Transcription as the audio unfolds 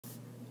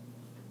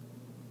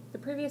The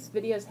previous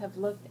videos have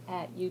looked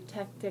at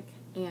eutectic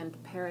and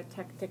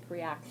paratectic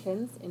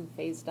reactions in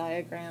phase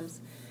diagrams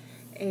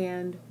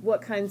and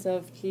what kinds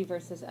of G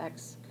versus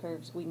X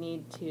curves we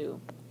need to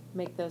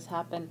make those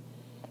happen.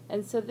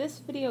 And so this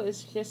video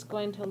is just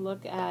going to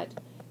look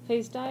at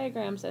phase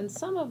diagrams and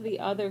some of the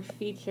other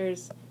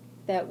features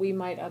that we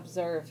might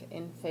observe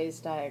in phase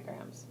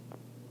diagrams.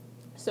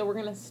 So we're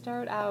going to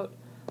start out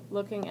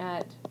looking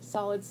at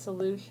solid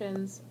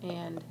solutions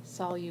and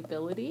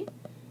solubility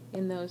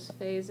in those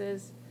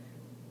phases.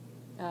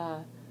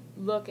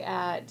 Look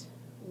at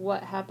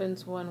what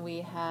happens when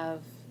we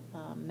have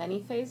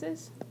many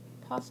phases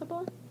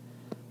possible.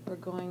 We're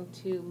going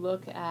to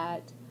look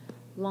at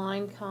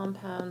line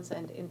compounds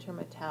and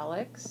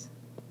intermetallics.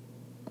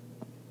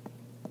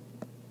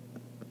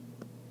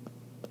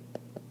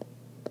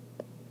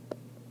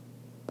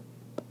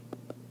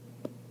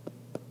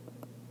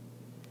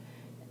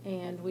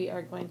 And we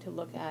are going to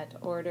look at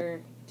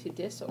order to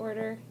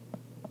disorder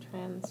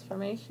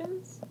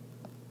transformations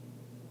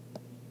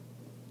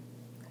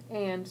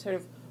and sort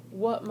of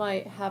what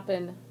might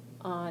happen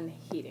on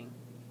heating.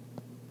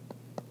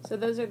 So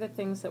those are the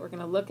things that we're going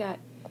to look at,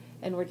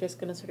 and we're just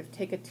going to sort of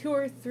take a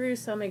tour through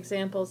some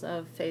examples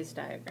of phase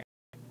diagrams.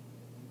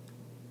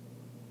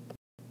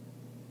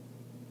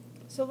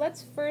 So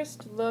let's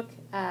first look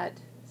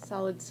at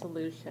solid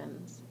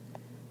solutions.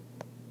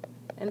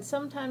 And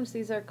sometimes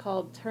these are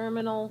called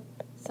terminal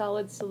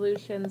solid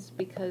solutions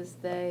because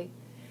they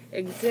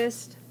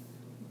exist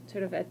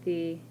sort of at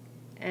the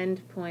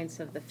end points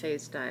of the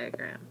phase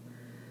diagram.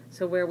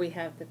 So where we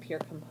have the pure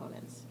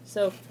components.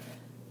 So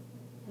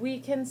we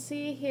can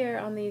see here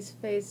on these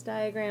phase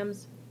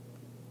diagrams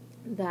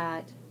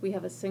that we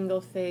have a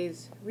single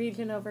phase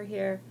region over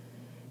here,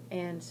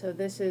 and so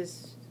this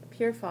is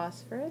pure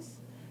phosphorus,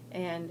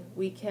 and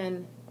we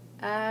can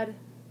add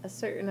a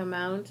certain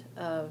amount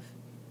of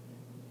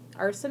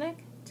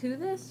arsenic to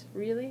this,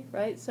 really,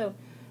 right? So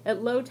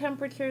at low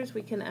temperatures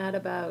we can add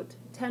about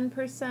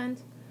 10%,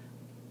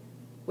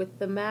 with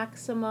the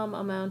maximum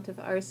amount of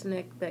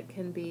arsenic that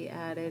can be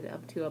added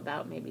up to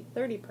about maybe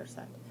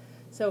 30%.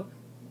 So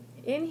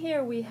in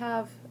here we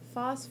have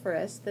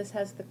phosphorus. This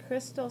has the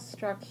crystal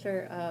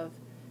structure of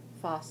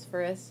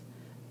phosphorus,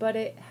 but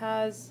it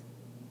has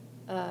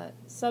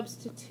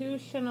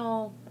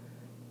substitutional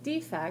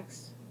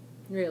defects,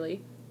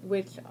 really,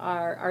 which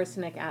are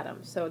arsenic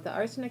atoms. So the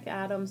arsenic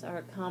atoms are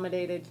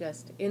accommodated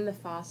just in the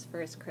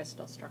phosphorus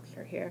crystal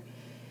structure here.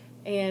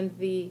 And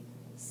the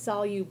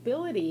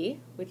solubility,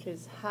 which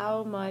is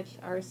how much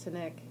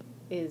arsenic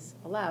is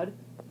allowed,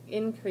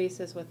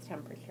 increases with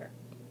temperature.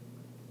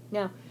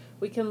 Now,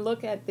 we can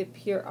look at the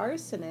pure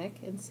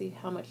arsenic and see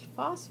how much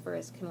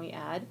phosphorus can we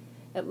add.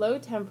 At low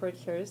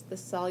temperatures, the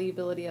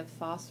solubility of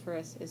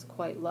phosphorus is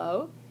quite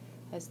low.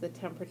 As the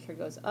temperature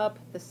goes up,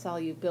 the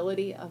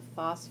solubility of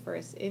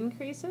phosphorus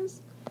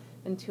increases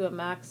into a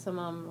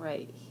maximum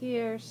right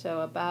here,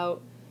 so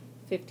about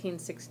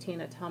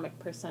 15-16 atomic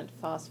percent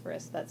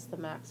phosphorus. That's the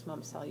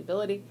maximum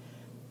solubility.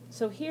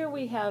 So here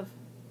we have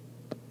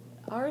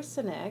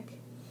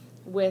arsenic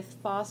with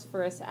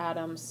phosphorus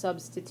atoms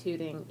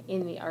substituting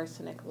in the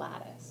arsenic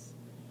lattice,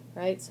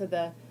 right?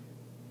 So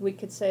we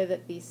could say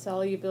that the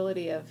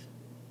solubility of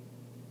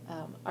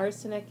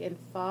arsenic in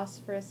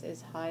phosphorus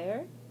is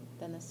higher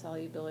than the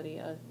solubility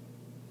of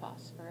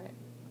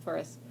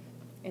phosphorus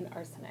in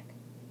arsenic.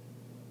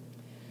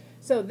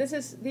 So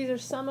these are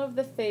some of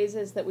the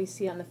phases that we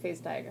see on the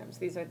phase diagrams.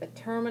 These are the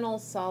terminal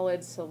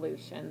solid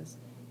solutions,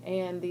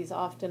 and these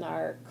often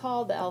are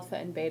called the alpha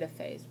and beta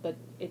phase, but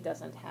it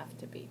doesn't have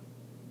to be.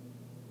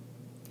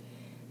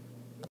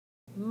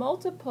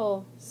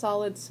 Multiple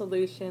solid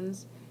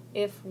solutions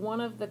if one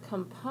of the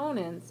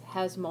components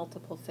has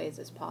multiple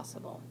phases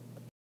possible.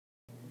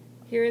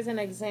 Here is an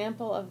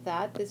example of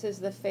that. This is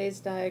the phase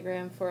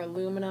diagram for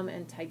aluminum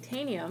and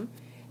titanium.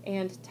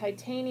 And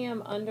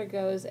titanium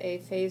undergoes a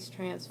phase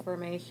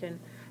transformation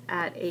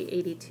at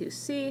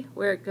A82C,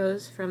 where it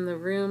goes from the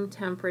room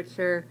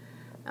temperature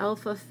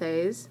alpha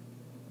phase,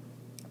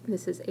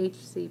 this is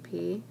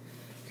HCP,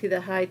 to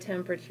the high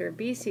temperature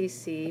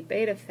BCC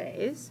beta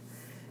phase.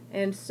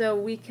 And so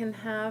we can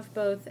have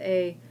both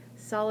a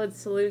solid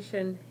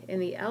solution in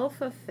the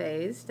alpha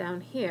phase down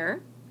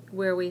here,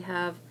 where we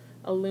have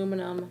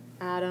aluminum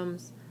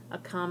atoms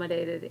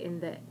accommodated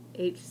in the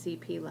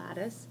HCP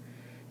lattice.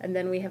 And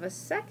then we have a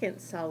second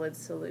solid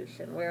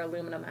solution where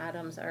aluminum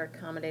atoms are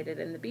accommodated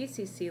in the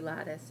BCC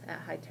lattice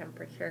at high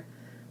temperature.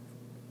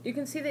 You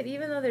can see that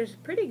even though there's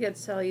pretty good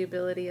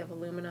solubility of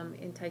aluminum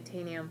in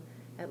titanium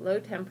at low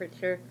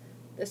temperature,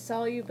 the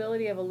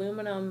solubility of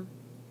aluminum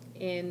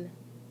in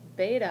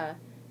beta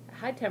at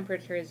high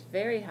temperature is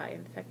very high.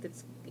 In fact,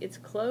 it's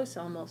close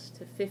almost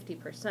to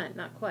 50%,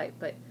 not quite,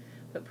 but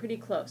pretty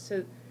close.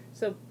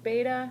 So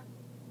beta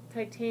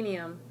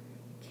titanium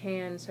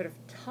can sort of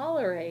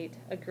tolerate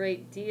a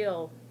great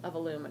deal of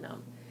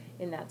aluminum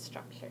in that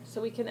structure.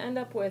 So we can end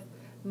up with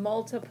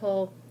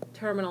multiple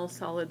terminal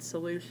solid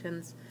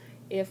solutions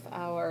if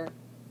our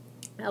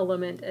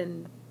element,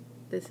 and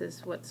this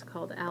is what's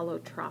called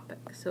allotropic,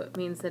 so it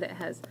means that it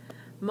has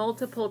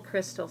multiple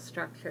crystal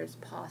structures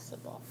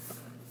possible.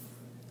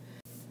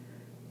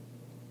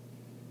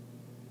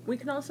 We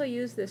can also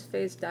use this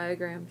phase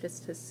diagram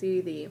just to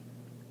see the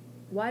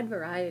wide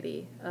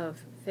variety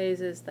of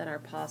phases that are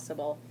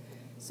possible.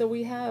 So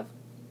we have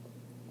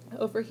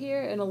over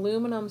here an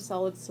aluminum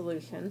solid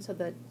solution, so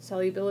the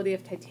solubility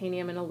of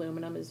titanium and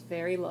aluminum is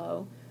very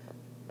low.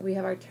 We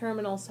have our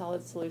terminal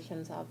solid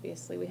solutions,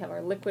 obviously. We have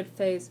our liquid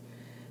phase,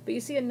 but you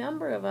see a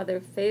number of other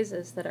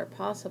phases that are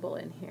possible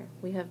in here.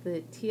 We have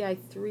the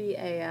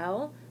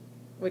Ti3Al,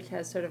 which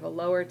has sort of a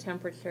lower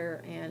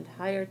temperature and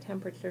higher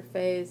temperature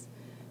phase.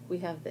 We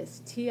have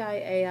this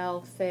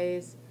TiAl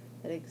phase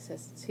that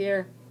exists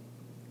here.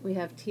 We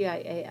have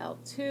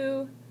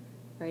TiAl2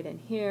 right in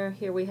here.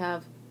 Here we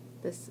have,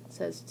 this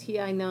says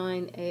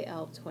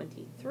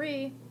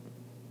Ti9Al23.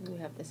 We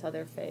have this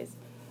other phase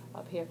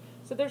up here.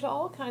 So there's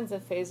all kinds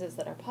of phases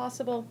that are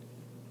possible.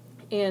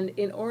 And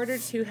in order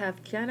to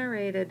have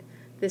generated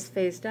this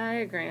phase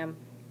diagram,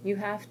 you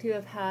have to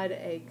have had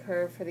a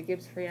curve for the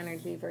Gibbs free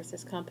energy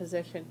versus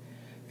composition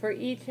for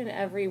each and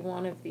every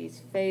one of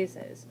these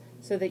phases,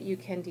 so that you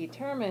can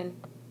determine,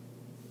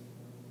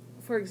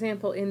 for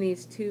example, in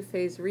these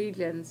two-phase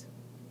regions,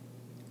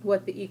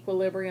 what the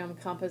equilibrium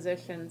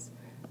compositions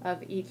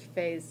of each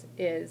phase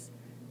is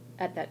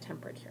at that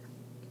temperature.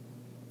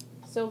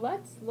 So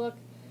let's look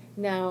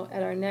now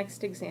at our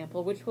next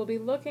example, which we'll be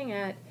looking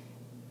at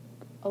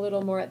a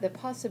little more at the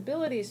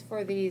possibilities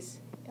for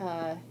these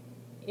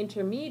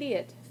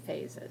intermediate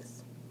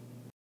phases.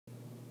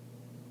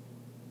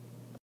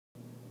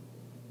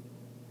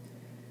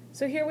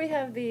 So here we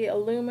have the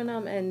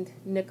aluminum and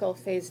nickel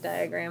phase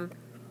diagram,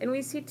 and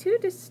we see two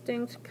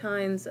distinct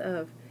kinds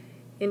of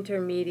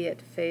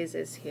intermediate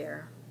phases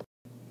here.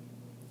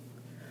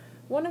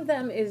 One of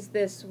them is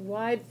this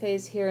wide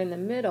phase here in the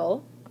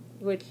middle,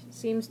 which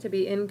seems to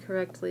be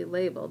incorrectly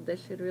labeled.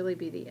 This should really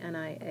be the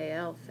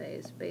NiAl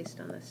phase based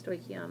on the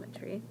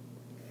stoichiometry.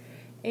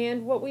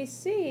 And what we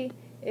see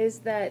is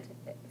that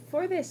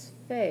for this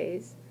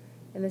phase,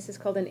 and this is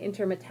called an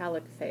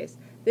intermetallic phase,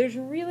 there's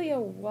really a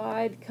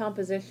wide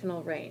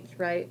compositional range,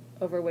 right,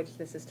 over which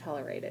this is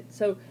tolerated.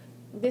 So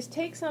this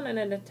takes on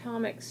an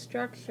atomic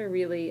structure,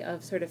 really,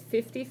 of sort of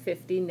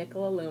 50-50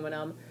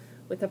 nickel-aluminum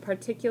with a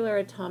particular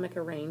atomic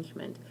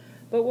arrangement.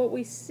 But what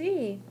we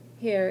see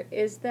here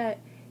is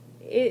that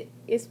it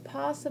is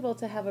possible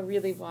to have a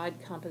really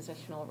wide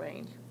compositional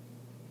range.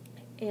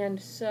 And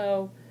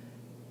so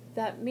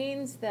that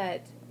means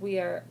that we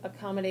are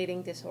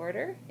accommodating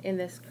disorder in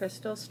this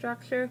crystal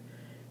structure.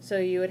 So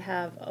you would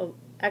have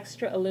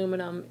extra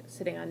aluminum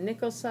sitting on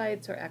nickel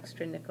sites or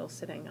extra nickel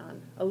sitting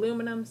on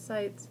aluminum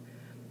sites.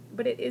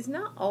 But it is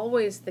not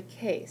always the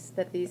case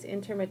that these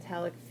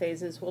intermetallic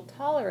phases will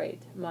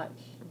tolerate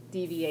much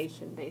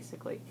deviation,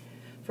 basically,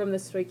 from the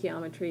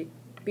stoichiometry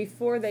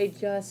before they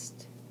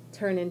just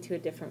turn into a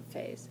different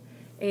phase.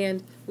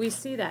 And we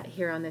see that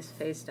here on this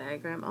phase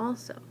diagram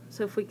also.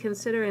 So if we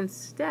consider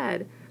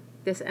instead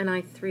this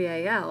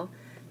Ni3Al,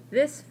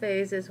 this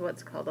phase is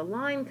what's called a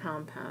line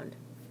compound.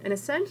 And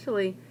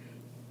essentially,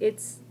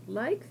 it's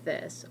like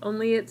this,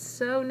 only it's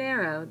so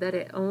narrow that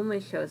it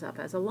only shows up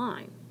as a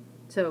line.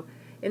 So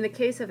in the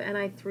case of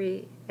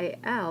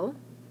Ni3Al,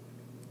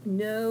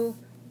 no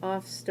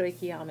off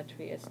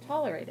stoichiometry is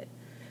tolerated.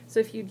 So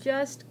if you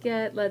just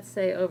get, let's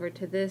say, over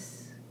to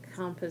this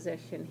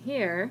composition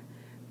here,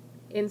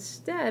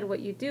 instead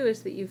what you do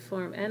is that you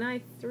form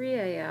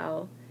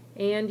Ni3Al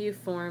and you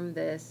form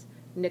this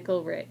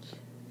nickel-rich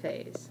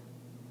phase,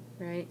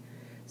 right?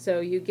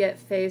 So you get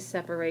phase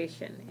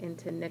separation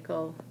into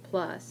nickel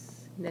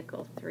plus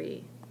nickel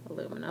 3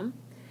 aluminum.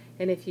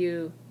 And if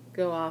you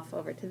go off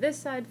over to this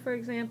side, for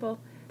example,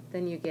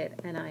 then you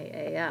get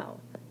NiAl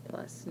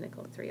plus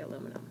nickel 3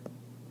 aluminum.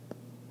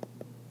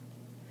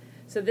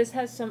 So this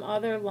has some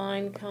other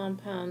line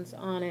compounds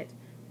on it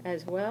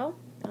as well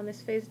on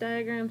this phase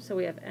diagram. So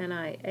we have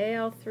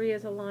NiAl3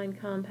 as a line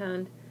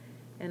compound,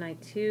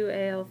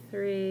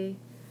 Ni2Al3.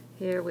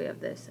 Here we have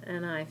this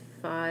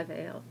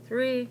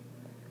Ni5Al3.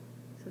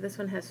 So this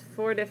one has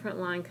 4 different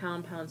line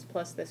compounds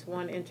plus this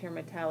one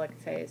intermetallic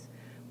phase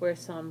where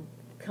some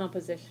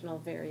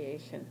compositional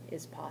variation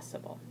is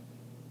possible.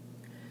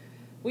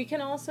 We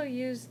can also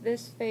use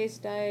this phase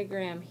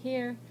diagram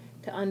here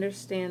to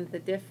understand the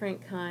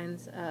different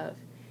kinds of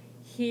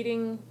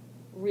heating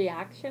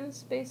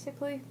reactions,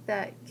 basically,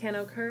 that can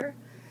occur.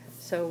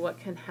 So what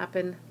can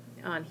happen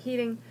on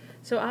heating?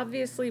 So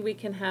obviously we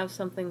can have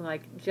something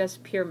like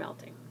just pure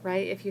melting,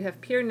 right? If you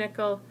have pure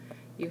nickel,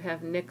 you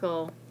have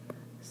nickel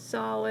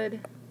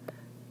solid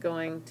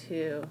going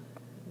to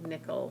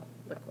nickel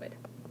liquid,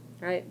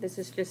 right? This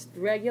is just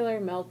regular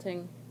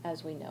melting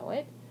as we know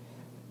it.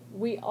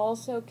 We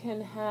also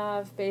can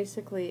have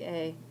basically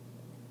a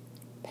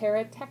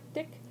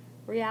paratectic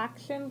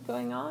reaction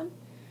going on.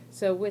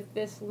 So with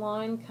this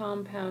line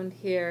compound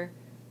here,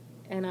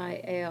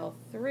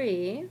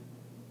 NiAl3,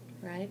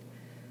 right,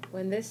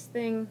 when this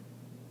thing,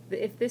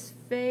 if this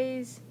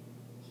phase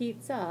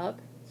heats up,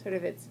 sort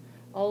of its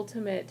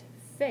ultimate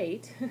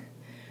fate,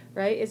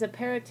 right, is a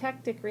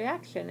paratectic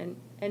reaction.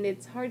 And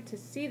it's hard to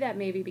see that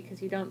maybe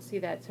because you don't see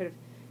that sort of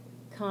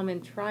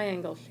common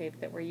triangle shape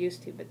that we're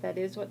used to, but that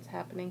is what's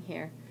happening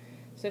here.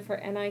 So for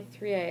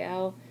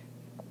Ni3Al,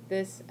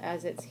 this,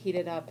 as it's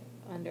heated up,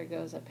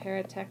 undergoes a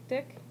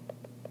paratectic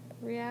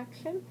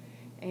reaction,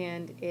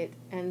 and it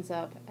ends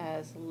up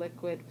as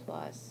liquid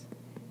plus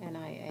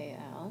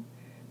NiAl.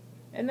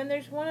 And then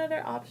there's one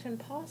other option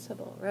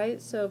possible,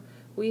 right? So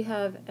we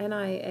have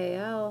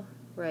NiAl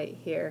right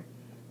here,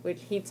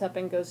 which heats up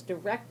and goes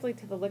directly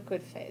to the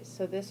liquid phase.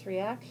 So this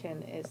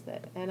reaction is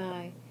that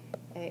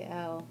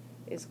NiAl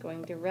is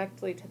going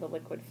directly to the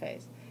liquid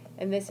phase.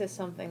 And this is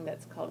something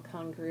that's called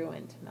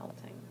congruent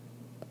melting.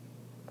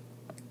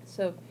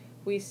 So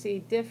we see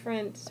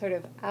different sort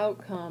of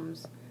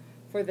outcomes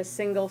for the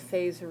single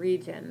phase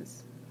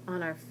regions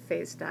on our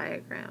phase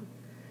diagram.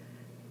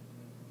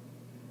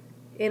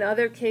 In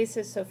other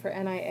cases, so for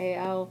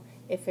NiAl,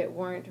 if it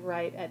weren't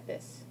right at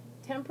this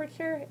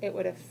temperature, it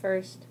would have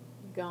first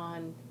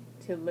gone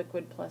to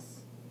liquid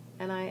plus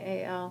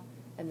NiAl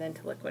and then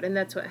to liquid. And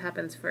that's what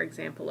happens, for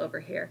example, over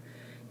here.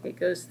 It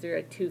goes through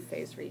a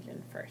two-phase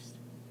region first.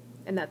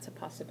 And that's a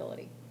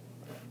possibility.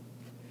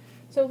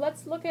 So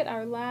let's look at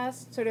our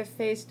last sort of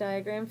phase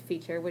diagram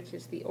feature, which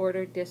is the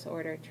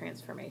order-disorder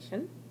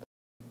transformation.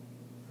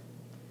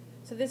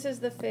 So this is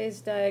the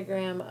phase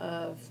diagram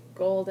of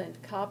gold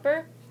and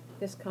copper.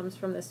 This comes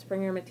from the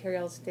Springer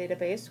Materials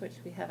database, which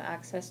we have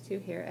access to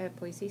here at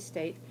Boise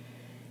State.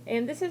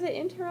 And this is an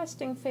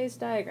interesting phase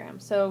diagram.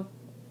 So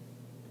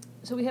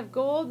we have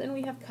gold and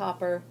we have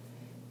copper.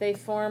 They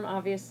form,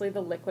 obviously,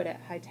 the liquid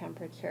at high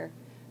temperature.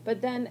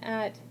 But then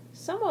at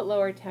somewhat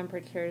lower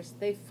temperatures,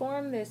 they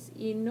form this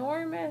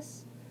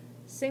enormous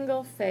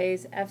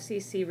single-phase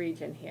FCC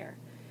region here.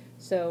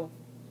 So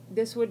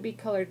this would be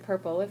colored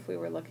purple if we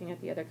were looking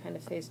at the other kind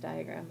of phase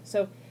diagram.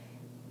 So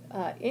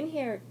in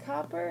here,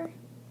 copper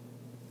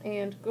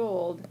and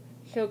gold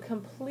show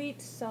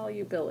complete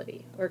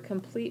solubility, or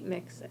complete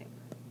mixing.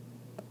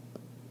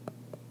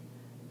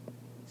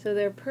 So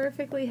they're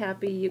perfectly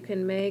happy. You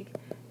can make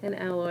an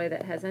alloy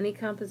that has any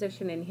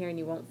composition in here and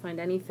you won't find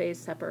any phase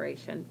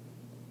separation.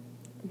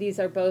 These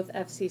are both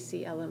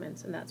FCC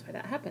elements, and that's why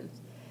that happens.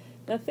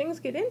 Now things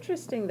get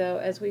interesting, though,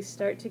 as we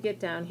start to get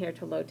down here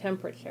to low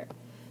temperature.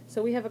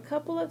 So we have a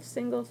couple of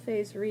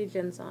single-phase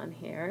regions on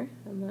here,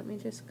 and let me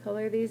just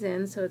color these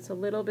in so it's a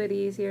little bit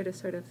easier to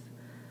sort of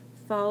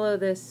follow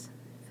this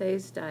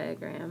phase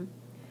diagram.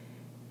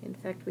 In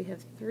fact, we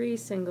have 3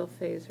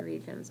 single-phase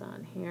regions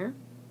on here.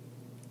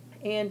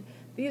 And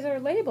these are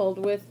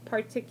labeled with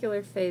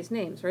particular phase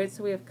names, right?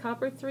 So we have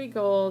copper 3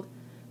 gold,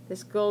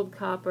 this gold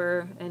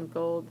copper, and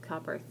gold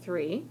copper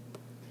 3.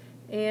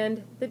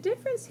 And the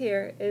difference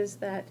here is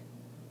that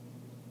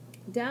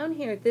down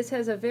here, this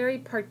has a very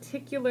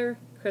particular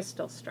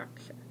crystal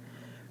structure,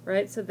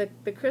 right? So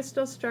the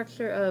crystal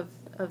structure of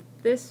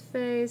this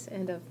phase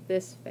and of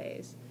this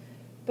phase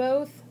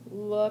both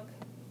look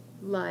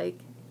like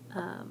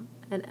an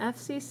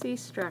FCC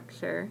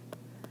structure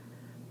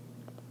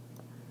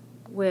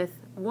with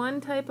one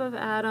type of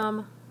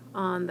atom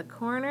on the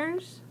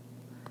corners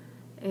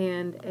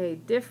and a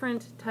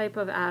different type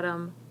of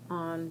atom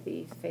on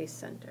the face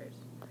centers.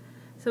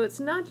 So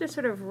it's not just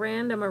sort of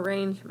random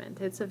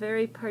arrangement, it's a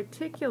very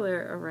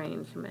particular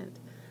arrangement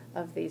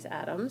of these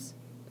atoms.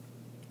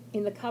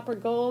 In the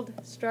copper-gold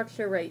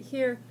structure right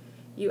here,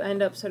 you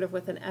end up sort of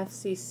with an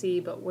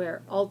FCC, but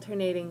where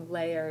alternating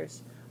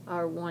layers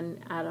are one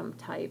atom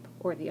type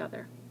or the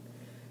other.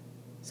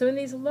 So in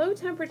these low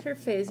temperature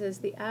phases,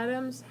 the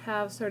atoms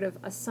have sort of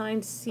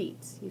assigned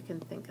seats you can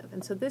think of.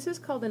 And so this is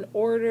called an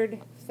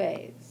ordered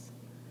phase.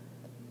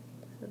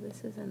 So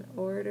this is an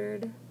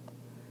ordered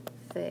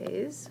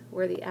phase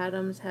where the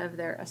atoms have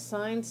their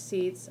assigned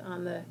seats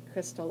on the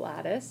crystal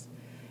lattice.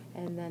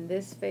 And then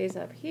this phase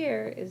up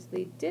here is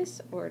the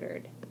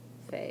disordered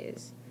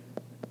phase,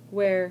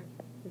 where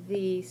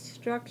the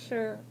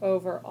structure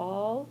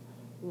overall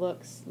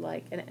looks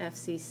like an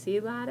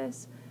FCC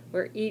lattice,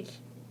 where each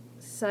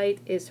site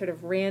is sort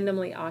of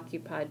randomly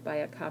occupied by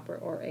a copper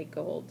or a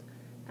gold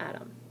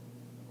atom.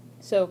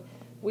 So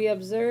we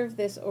observe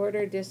this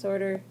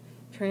order-disorder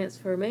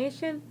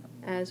transformation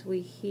as we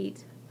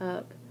heat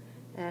up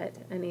at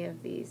any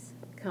of these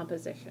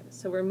compositions.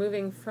 So we're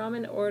moving from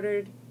an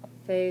ordered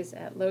phase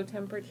at low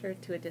temperature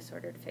to a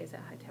disordered phase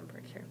at high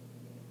temperature.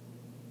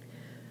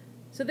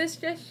 So this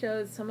just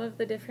shows some of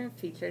the different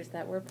features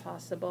that were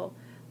possible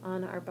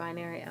on our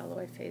binary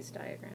alloy phase diagram.